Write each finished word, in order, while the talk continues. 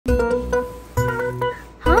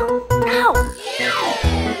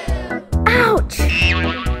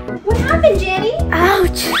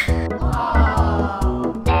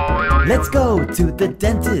Let's go to the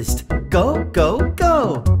dentist. Go, go,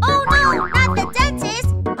 go. Oh no, not the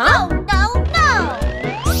dentist. Oh no, no.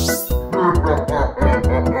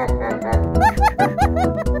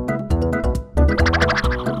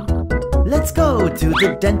 Let's go to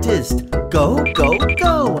the dentist. Go, go,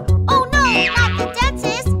 go. Oh no, not the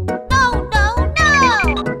dentist. No, no, no.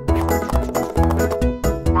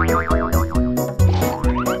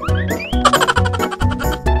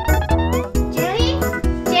 Jannie?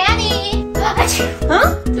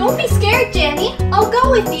 Huh? Don't be scared, Jannie. I'll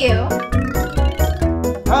go with you.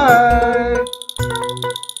 Hi!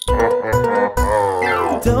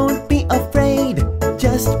 Don't be afraid,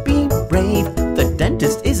 just be brave. The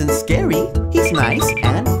dentist isn't scary, he's nice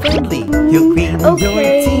and friendly. He'll clean your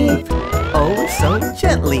teeth, oh so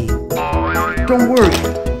gently. Don't worry,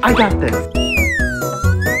 I got this.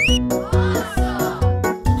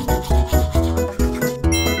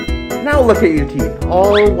 Now look at your teeth,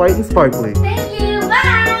 all white and sparkly. Thank you.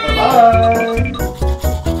 Bye. Bye!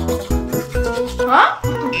 Huh?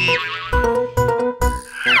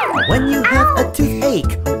 When you have a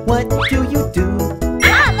toothache, what do you do?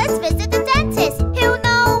 Let's visit the dentist. He'll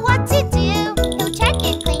know what to do. He'll check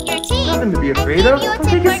and clean your teeth. Nothing to be and afraid give of. you a Come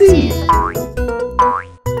tip take a or seat. two.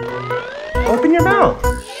 Open your mouth.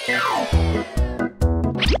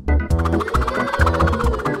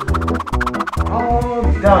 All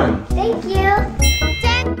done. Thank you.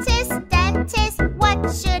 Dentist, dentist, what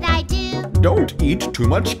should I do? Don't eat too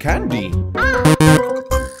much candy.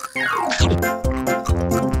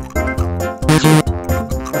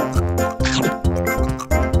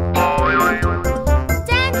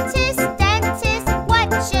 Dentist, dentist, what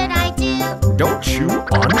should I do? Don't chew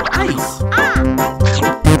on ice.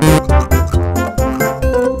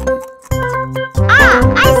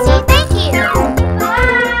 I see, thank you.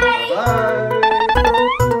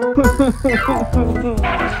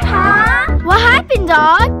 Huh? What happened,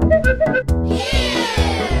 dog?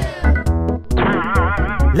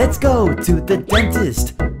 Let's go to the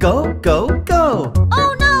dentist. Go, go, go.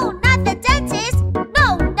 Oh no, not the dentist.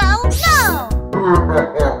 No, no, no.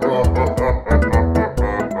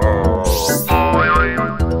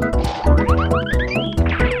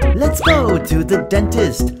 Let's go to the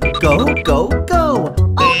dentist. Go, go, go.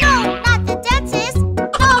 Oh no, not the dentist.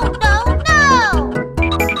 No, no, no.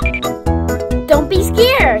 Don't be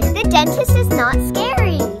scared. The dentist is not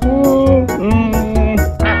scary.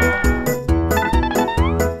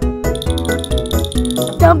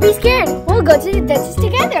 Don't be scared. We'll go to the dentist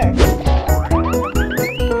together.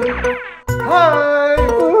 Hi!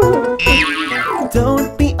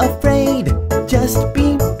 Don't be afraid, just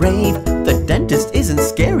be brave. The dentist isn't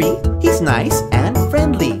scary, he's nice and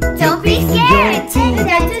friendly. Don't be He'll clean scared. your teeth, The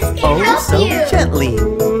dentist can oh help so you. gently.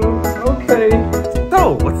 Okay. So,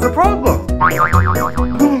 what's the problem?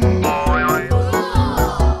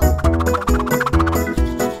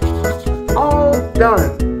 All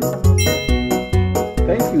done.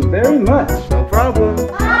 Thank you very much. No problem.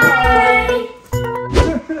 Bye.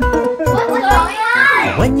 What's going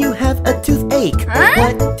on? When you have a toothache,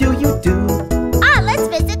 what do you do? Let's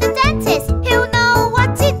visit the dentist. He'll know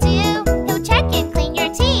what to do. He'll check and clean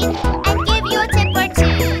your teeth and give you a tip or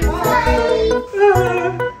two.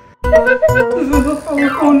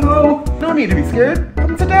 Oh no! No need to be scared.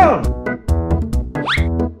 Come sit down.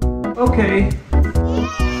 Okay.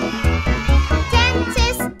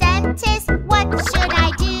 Dentist, dentist, what should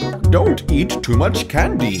I do? Don't eat too much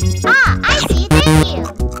candy. I see, thank you.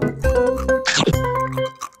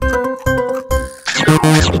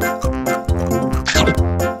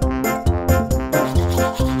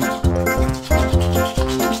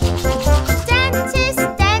 Dentist,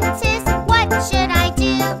 dentist, what should I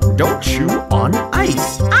do? Don't chew on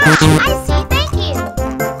ice. I see, thank you.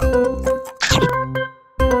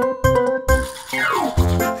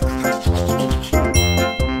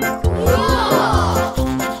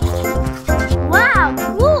 Wow,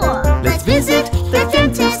 cool. Let's visit the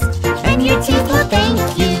dentist, and your teeth will thank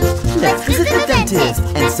you. Let's visit the dentist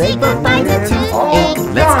and say goodbye to toothache.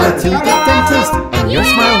 Let's go to the dentist, and your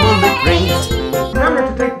smile will look great. Remember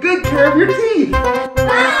to take good care of your teeth.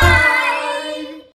 Bye.